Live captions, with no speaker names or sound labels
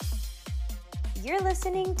You're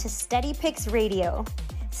listening to Steady Picks Radio.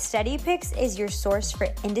 Steady Picks is your source for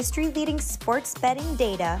industry-leading sports betting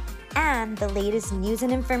data and the latest news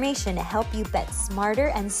and information to help you bet smarter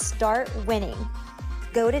and start winning.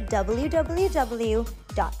 Go to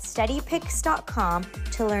www.steadypicks.com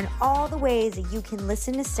to learn all the ways that you can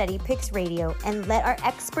listen to Steady Picks Radio and let our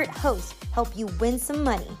expert host help you win some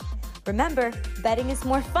money. Remember, betting is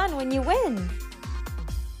more fun when you win.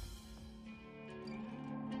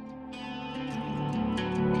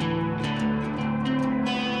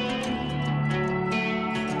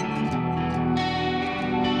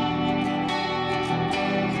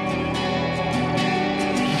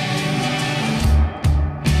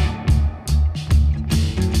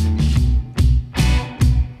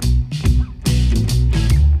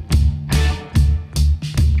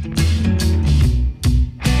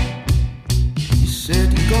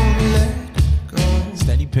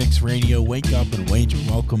 Radio, wake up and wager.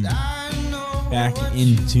 Welcome back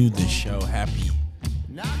into the show. Happy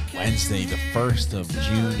Wednesday, the 1st of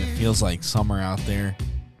June. It feels like summer out there.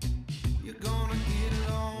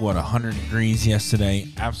 100 degrees yesterday.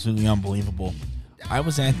 Absolutely unbelievable. I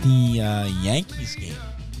was at the Yankees game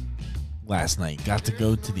last night. Got to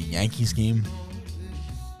go to the Yankees game.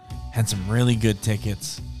 Had some really good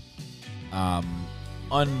tickets.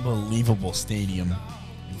 Unbelievable stadium.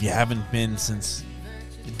 If you haven't been since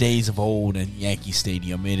the days of old at Yankee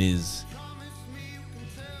Stadium, it is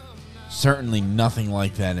certainly nothing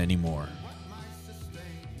like that anymore.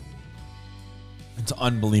 It's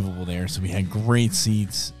unbelievable there. So we had great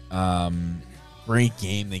seats, great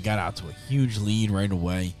game. They got out to a huge lead right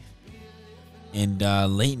away. And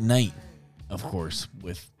late night, of course,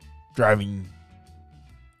 with driving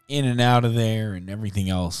in and out of there and everything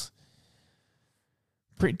else.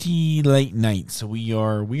 Pretty late night. So we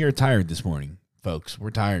are tired this morning. Folks, we're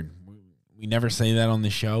tired. We never say that on the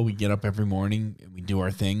show. We get up every morning and we do our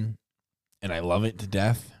thing, and I love it to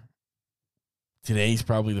death. Today's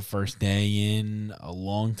probably the first day in a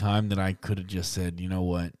long time that I could have just said, you know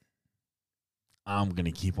what, I'm going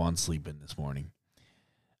to keep on sleeping this morning.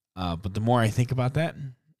 But the more I think about that,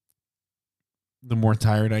 the more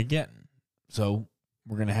tired I get. So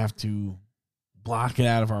we're going to have to block it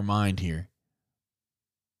out of our mind here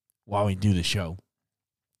while we do the show.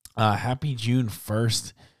 Happy June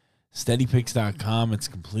 1st, steadypicks.com. It's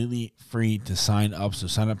completely free to sign up, so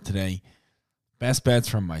sign up today. Best bets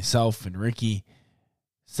from myself and Ricky,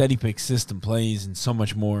 Steady Picks system plays, and so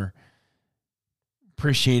much more.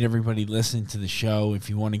 Appreciate everybody listening to the show.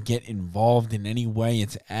 If you want to get involved in any way,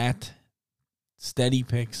 it's at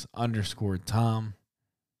steadypicks_Tom.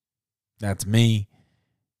 That's me.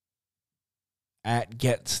 At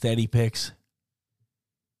Get Steady Picks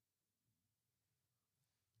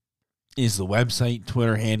is the website,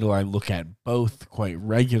 Twitter handle. I look at both quite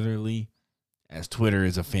regularly, as Twitter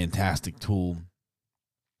is a fantastic tool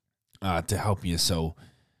to help you. So,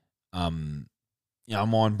 I'm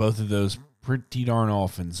on both of those pretty darn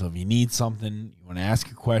often. So if you need something, you want to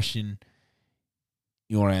ask a question,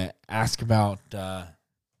 you want to ask about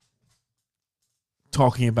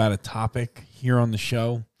talking about a topic here on the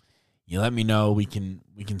show, you let me know. We can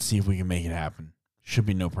see if we can make it happen. Should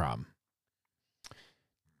be no problem.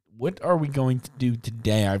 What are we going to do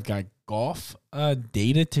today? I've got golf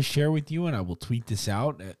data to share with you, and I will tweet this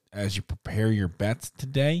out as you prepare your bets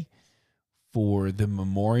today for the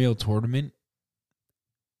Memorial Tournament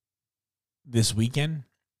this weekend.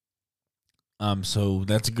 So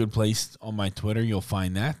that's a good place on my Twitter. You'll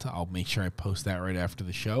find that. I'll make sure I post that right after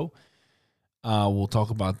the show. We'll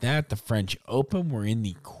talk about that. The French Open. We're in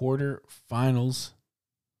the quarterfinals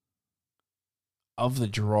of the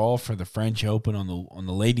draw for the French Open on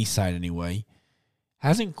the ladies' side anyway.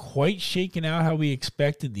 Hasn't quite shaken out how we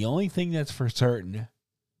expected. The only thing that's for certain...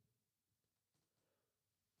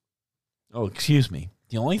 The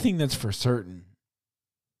only thing that's for certain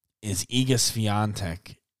is Iga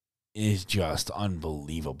Swiatek is just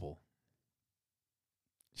unbelievable.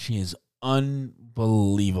 She is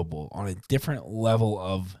unbelievable on a different level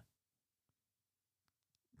of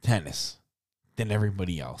tennis than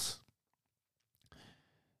everybody else.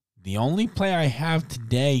 The only play I have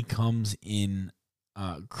today comes in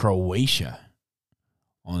Croatia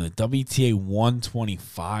on the WTA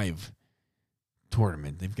 125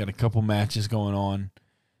 tournament. They've got a couple matches going on,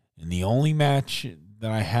 and the only match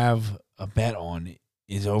that I have a bet on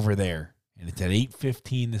is over there, and it's at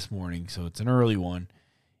 8:15 this morning, so it's an early one.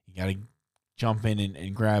 You got to jump in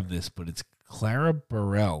and grab this, but it's Clara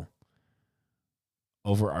Burrell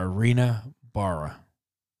over Irina Bara.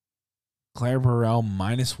 Clara Burrell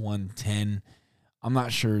minus 110. I'm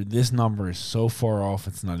not sure. This number is so far off,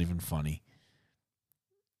 it's not even funny.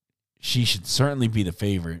 she should certainly be the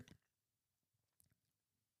favorite.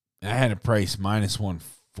 I had a price minus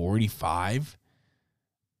 145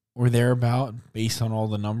 or thereabout based on all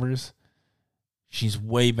the numbers. She's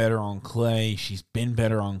way better on clay. She's been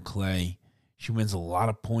better on clay. She wins a lot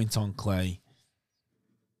of points on clay.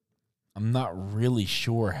 I'm not really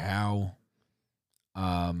sure how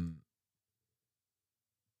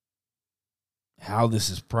this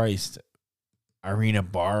is priced. Irina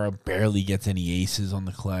Bara barely gets any aces on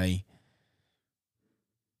the clay.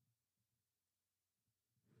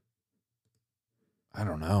 I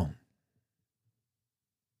don't know.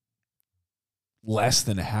 Less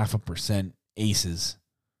than 0.5% aces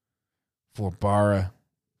for Bara.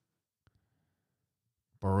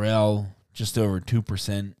 Burrell, just over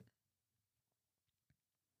 2%.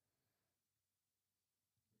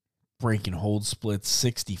 Break and hold splits,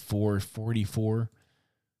 64-44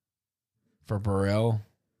 for Burrell.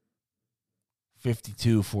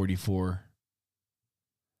 52-44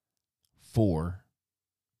 for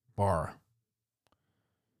Bara.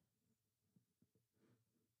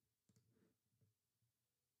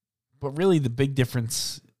 But really the big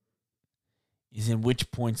difference is in which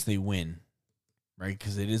points they win, right?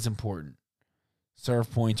 Because it is important.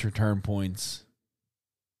 Serve points, return points.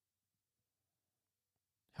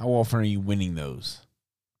 How often are you winning those,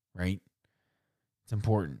 right? It's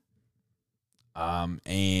important.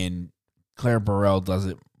 And Claire Burrell does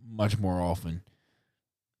it much more often.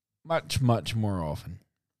 Much more often.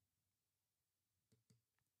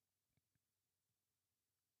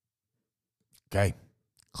 Okay.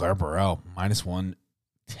 Claire Burrell, minus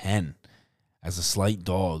 110 as a slight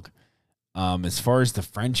dog. As far as the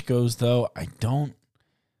French goes, though, I don't.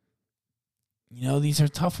 These are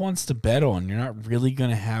tough ones to bet on. You're not really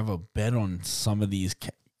going to have a bet on some of these.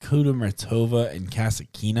 Kudermetova and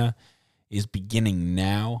Kasatkina is beginning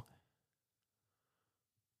now.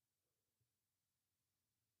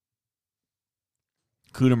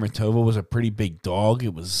 Kudermetova was a pretty big dog.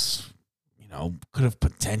 It was, could have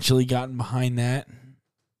potentially gotten behind that.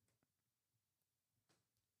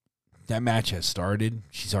 That match has started.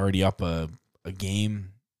 She's already up a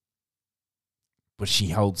game, but she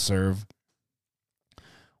held serve.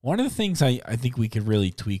 One of the things I think we could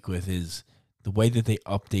really tweak with is the way that they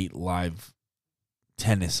update live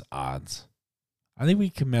tennis odds. I think we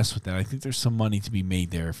can mess with that. I think there's some money to be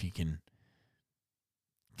made there if you can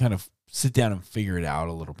kind of sit down and figure it out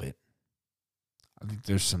a little bit. I think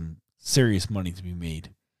there's some serious money to be made.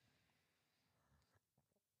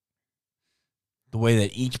 The way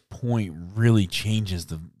that each point really changes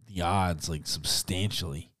the odds like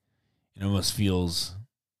substantially. It almost feels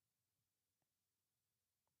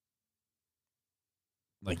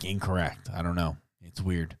like incorrect. I don't know. It's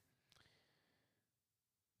weird.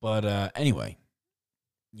 But anyway,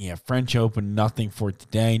 yeah, French Open, nothing for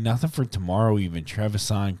today, nothing for tomorrow even.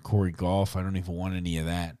 Trevisan, Corey Golf, I don't even want any of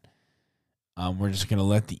that. We're just going to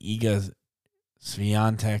let the Iga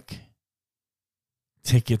Swiatek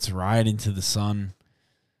tickets ride into the sun,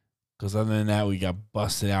 because other than that, we got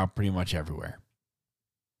busted out pretty much everywhere.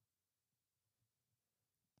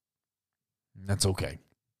 And that's okay.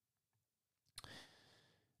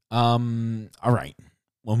 All right.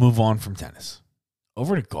 We'll move on from tennis.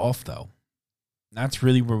 Over to golf, though. That's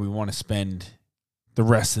really where we want to spend the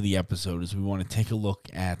rest of the episode, is we want to take a look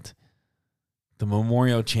at the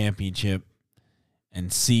Memorial Championship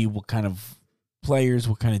and see what kind of players,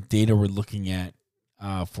 what kind of data we're looking at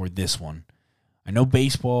for this one. I know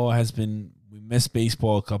baseball we missed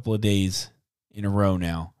baseball a couple of days in a row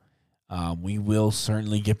now. We will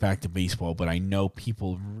certainly get back to baseball, but I know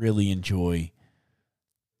people really enjoy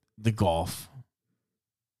the golf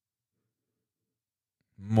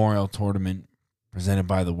Memorial Tournament presented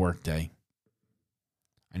by the Workday.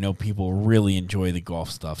 I know people really enjoy the golf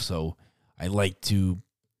stuff, so I like to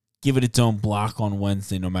give it its own block on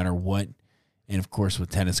Wednesday no matter what. And, of course, with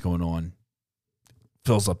tennis going on,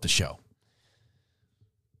 fills up the show.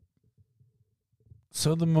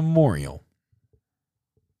 So the Memorial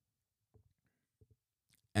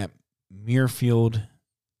at Muirfield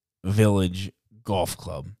Village Golf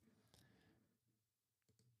Club.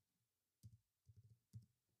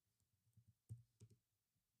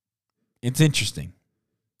 It's interesting.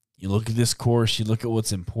 You look at this course, you look at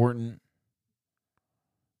what's important.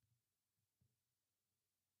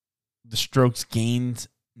 The strokes gained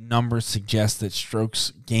numbers suggest that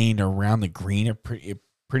strokes gained around the green are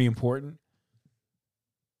pretty important.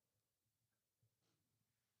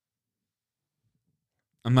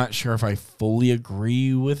 I'm not sure if I fully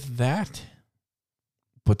agree with that.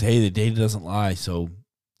 But hey, the data doesn't lie, so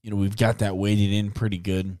we've got that weighted in pretty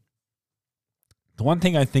good. The one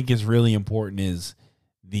thing I think is really important is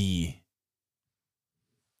the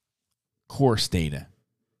course data.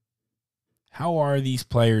 How are these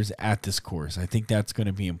players at this course? I think that's going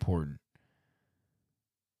to be important.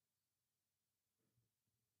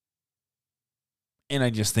 And I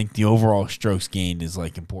just think the overall strokes gained is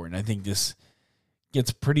like important. I think this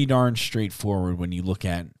gets pretty darn straightforward when you look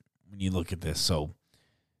at this. So,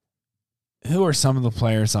 who are some of the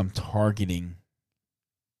players I'm targeting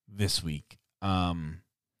this week? Xander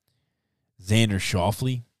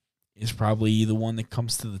Schauffele is probably the one that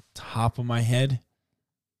comes to the top of my head.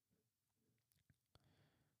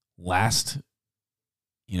 Last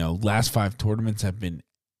 5 tournaments have been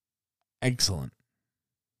excellent.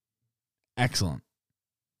 Excellent.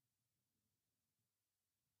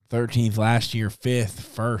 13th last year, 5th,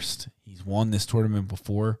 1st. He's won this tournament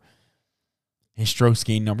before. His strokes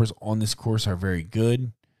gain numbers on this course are very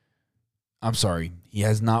good. I'm sorry, he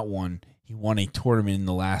has not won. He won a tournament in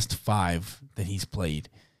the last 5 that he's played.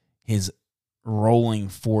 His rolling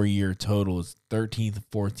 4-year total is 13th,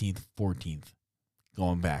 14th, 14th,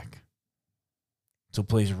 going back. So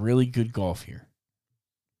plays really good golf here.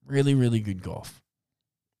 Really, really good golf.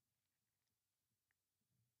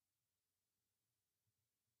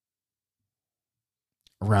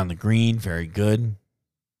 Around the green, very good.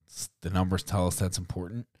 The numbers tell us that's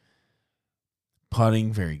important.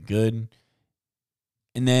 Putting, very good.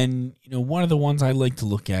 And then, one of the ones I like to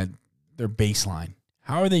look at, their baseline.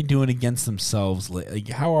 How are they doing against themselves? Like,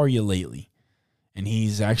 how are you lately? And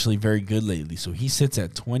he's actually very good lately. So he sits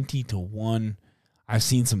at 20-1. I've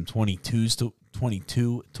seen some 22 to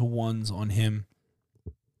 1s on him.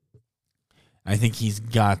 I think he's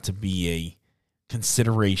got to be a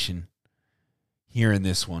consideration here in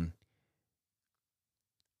this one.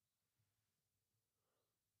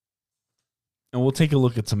 And we'll take a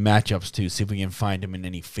look at some matchups too, see if we can find him in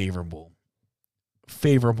any favorable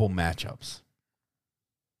matchups.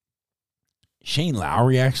 Shane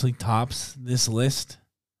Lowry actually tops this list.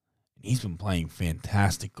 He's been playing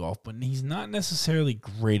fantastic golf, but he's not necessarily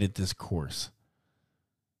great at this course.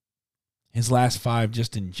 His last 5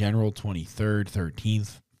 just in general, 23rd,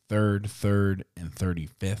 13th, 3rd, and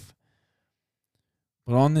 35th.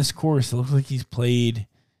 But on this course, it looks like he's played,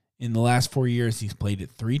 in the last 4 years, he's played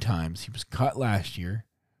it 3 times. He was cut last year,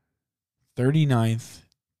 39th,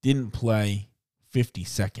 didn't play,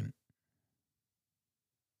 52nd.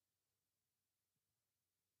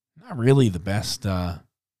 Not really the best, not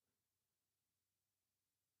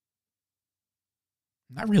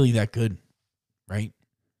really that good, right?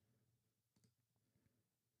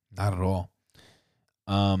 Not at all.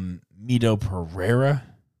 Mito Pereira,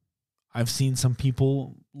 I've seen some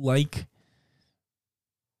people like.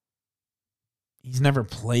 He's never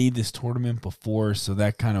played this tournament before, so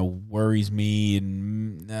that kind of worries me.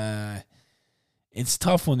 And it's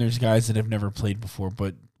tough when there's guys that have never played before,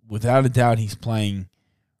 but without a doubt, he's playing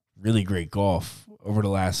really great golf over the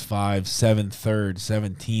last 5, 7th, 3rd,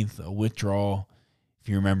 17th, a withdrawal, if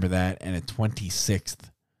you remember that, and a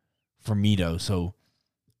 26th for Mito. So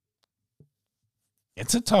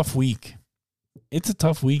it's a tough week.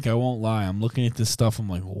 I won't lie. I'm looking at this stuff. I'm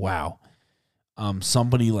like, wow.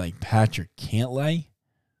 Somebody like Patrick Cantlay,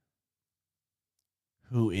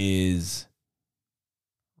 who is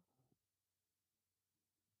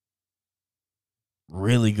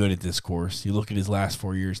really good at this course. You look at his last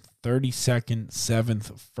 4 years, 32nd,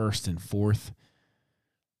 7th, 1st, and 4th.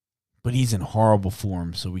 But he's in horrible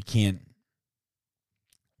form, so we can't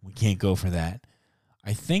go for that.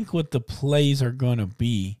 I think what the plays are going to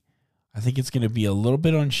be, I think it's going to be a little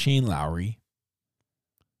bit on Shane Lowry.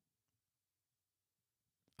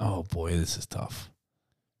 Oh, boy, this is tough.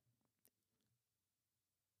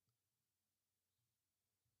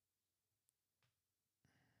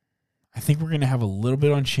 I think we're going to have a little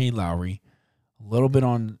bit on Shane Lowry, a little bit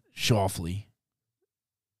on Schauffele.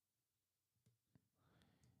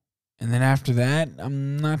 And then after that,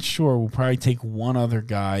 I'm not sure. We'll probably take one other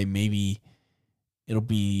guy. Maybe it'll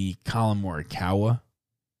be Colin Morikawa.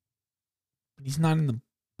 But he's not in the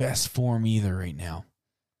best form either right now.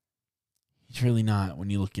 He's really not when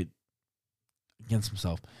you look at against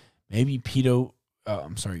himself. Maybe Mito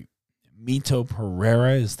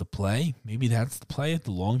Pereira is the play. Maybe that's the play at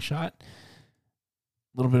the long shot. A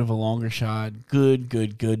little bit of a longer shot.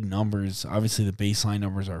 Good numbers. Obviously, the baseline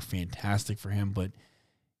numbers are fantastic for him, but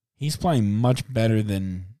he's playing much better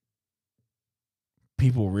than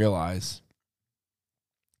people realize.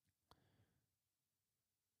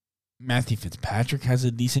 Matthew Fitzpatrick has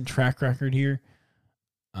a decent track record here.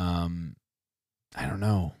 I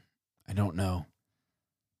don't know.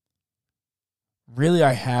 Really,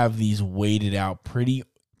 I have these weighted out pretty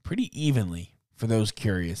evenly for those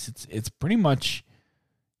curious. It's pretty much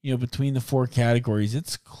between the four categories,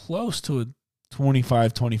 it's close to a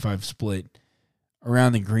 25-25 split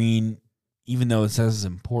around the green. Even though it says it's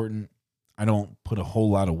important, I don't put a whole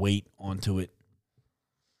lot of weight onto it.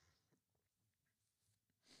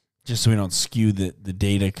 Just so we don't skew the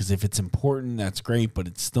data, because if it's important, that's great, but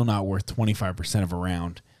it's still not worth 25% of a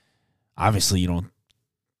round. Obviously, you don't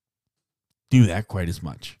do that quite as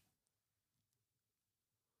much.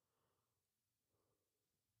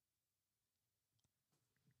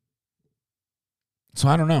 So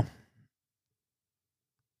I don't know.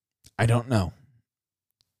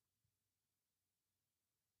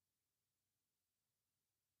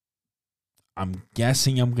 I'm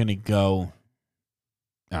guessing I'm going to go.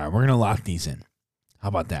 All right, we're going to lock these in. How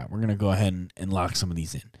about that? We're going to go ahead and lock some of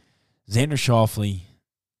these in. Xander Schauffele,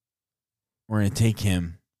 we're going to take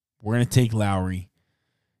him. We're going to take Lowry.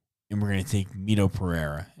 And we're going to take Mito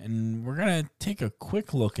Pereira. And we're going to take a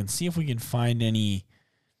quick look and see if we can find any.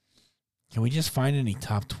 Can we just find any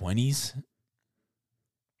top 20s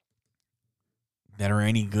that are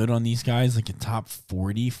any good on these guys? Like a top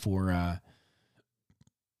 40 for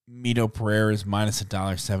Mito Pereira is minus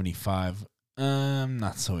 $1.75. I'm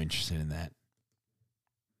not so interested in that.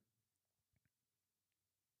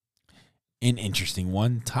 An interesting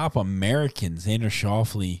one. Top American, Xander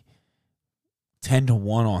Schauffele, 10-1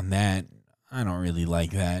 on that. I don't really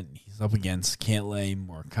like that. He's up against Cantlay,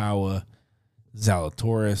 Morikawa,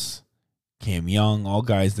 Zalatoris, Cam Young, all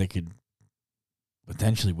guys that could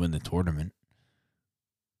potentially win the tournament.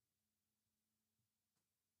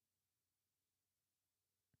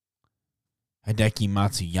 Hideki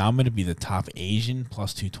Matsuyama to be the top Asian,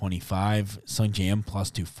 plus 225. Sung Jae Im,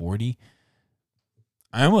 plus 240.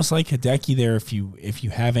 I almost like Hideki there if you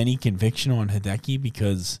have any conviction on Hideki,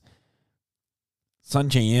 because Sung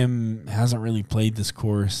Jae Im hasn't really played this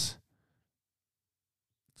course.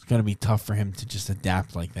 It's going to be tough for him to just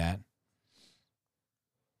adapt like that.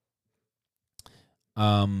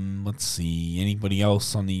 Let's see. Anybody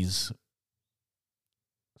else on these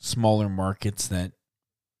smaller markets that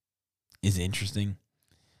is interesting?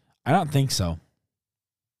 I don't think so.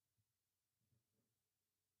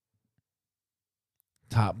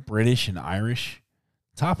 Top British and Irish.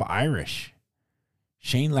 Top Irish.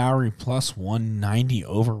 Shane Lowry plus 190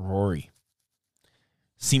 over Rory.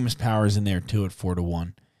 Seamus Powers in there too at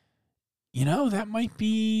 4-1. That might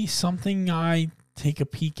be something I take a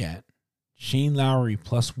peek at. Shane Lowry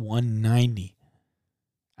plus 190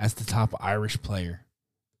 as the top Irish player.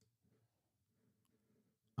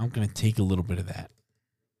 I'm going to take a little bit of that.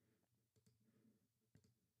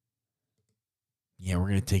 Yeah, we're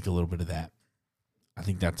going to take a little bit of that. I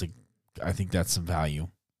think that's some value.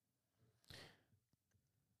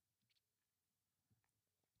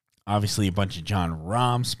 Obviously, a bunch of Jon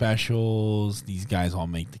Rahm specials. These guys all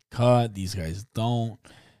make the cut. These guys don't.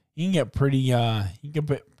 You can get pretty.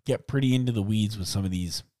 Get pretty into the weeds with some of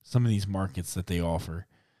these markets that they offer.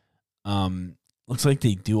 Looks like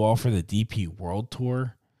they do offer the DP World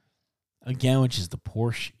Tour again, which is the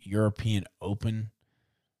Porsche European Open.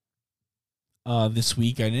 This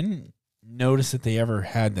week, I didn't notice that they ever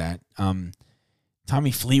had that.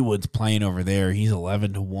 Tommy Fleetwood's playing over there. He's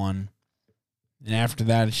 11-1. And after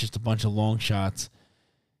that, it's just a bunch of long shots.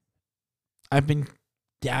 I've been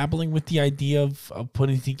dabbling with the idea of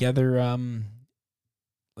putting together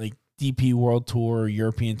like DP World Tour,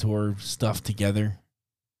 European Tour stuff together.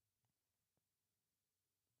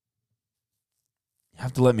 You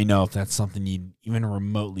have to let me know if that's something you'd even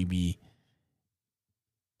remotely be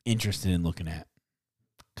interested in looking at,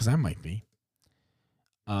 because I might be.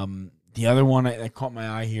 The other one that caught my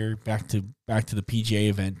eye here, back to the PGA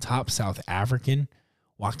event, top South African,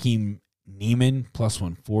 Joaquim Neiman, plus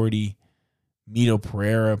 140, Mito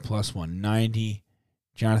Pereira, plus 190,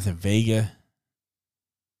 Jonathan Vega,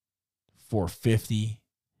 450,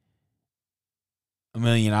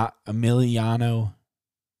 Emiliano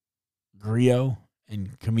Grillo,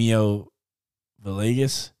 and Camilo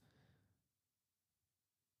Villegas,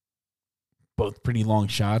 both pretty long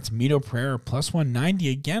shots. Mito Pereira plus 190.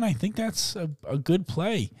 Again, I think that's a good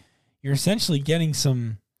play. You're essentially getting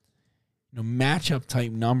some matchup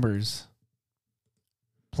type numbers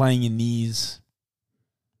playing in these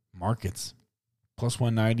markets. Plus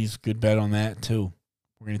 190 is a good bet on that too.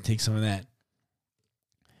 We're going to take some of that.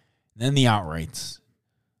 And then the outrights.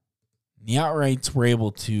 The outrights we're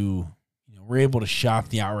able to shop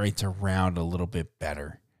the outrights around a little bit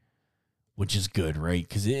better, which is good, right?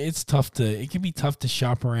 Because it can be tough to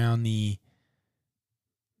shop around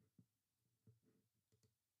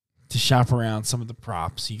some of the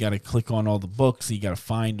props. You got to click on all the books. You got to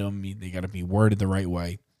find them. They got to be worded the right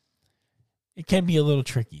way. It can be a little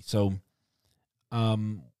tricky. So,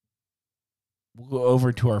 we'll go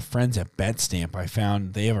over to our friends at BetStamp. I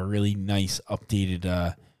found they have a really nice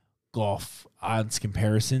updated golf odds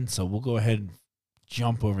comparison. So we'll go ahead and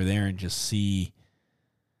jump over there and just see.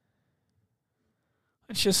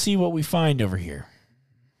 Let's just see what we find over here.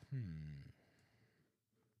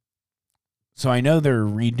 So I know they're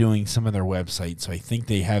redoing some of their websites, so I think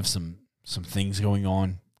they have some things going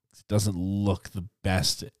on. It doesn't look the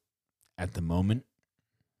best at the moment.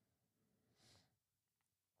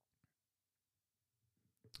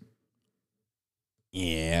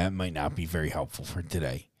 Yeah, it might not be very helpful for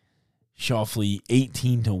today. Schauffele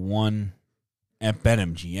 18-1 at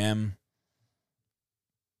BetMGM.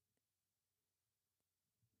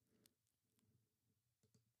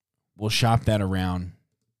 We'll shop that around.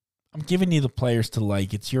 I'm giving you the players to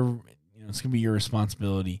like. It's your, it's gonna be your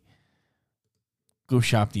responsibility. Go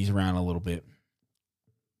shop these around a little bit.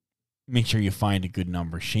 Make sure you find a good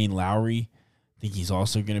number. Shane Lowry, I think he's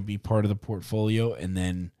also going to be part of the portfolio, and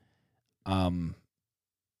then, to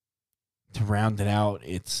round it out,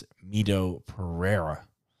 it's Mito Pereira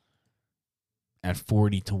at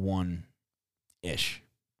 40-1 ish.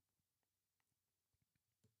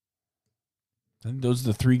 I think those are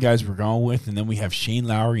the three guys we're going with, and then we have Shane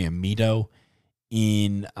Lowry and Mito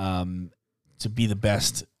in to be the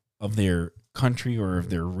best of their country or of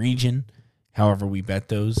their region, however we bet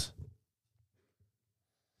those.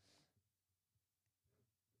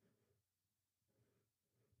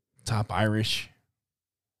 Top Irish.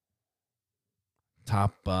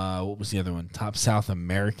 Top, what was the other one? Top South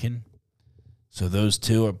American. So those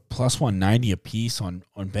two are plus 190 a piece on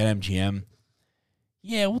BetMGM.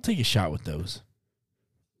 Yeah, we'll take a shot with those.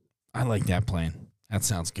 I like that plan. That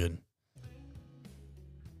sounds good.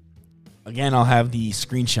 Again, I'll have the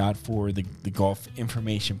screenshot for the golf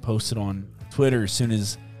information posted on Twitter as soon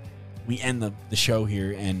as we end the show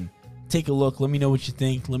here. And take a look. Let me know what you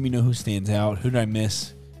think. Let me know who stands out. Who did I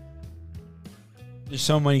miss? There's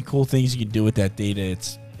so many cool things you can do with that data.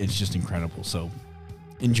 It's just incredible. So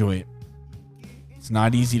enjoy it. It's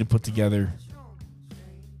not easy to put together.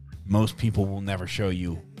 Most people will never show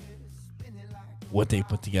you what they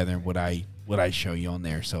put together and what I show you on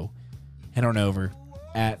there. So head on over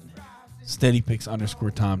at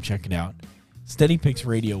SteadyPicks_Tom. Check it out. Steady Picks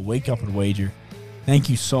Radio. Wake up and wager. Thank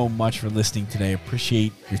you so much for listening today.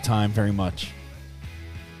 Appreciate your time very much.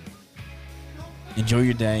 Enjoy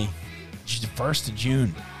your day. It's the 1st of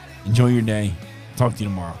June. Enjoy your day. Talk to you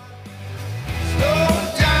tomorrow.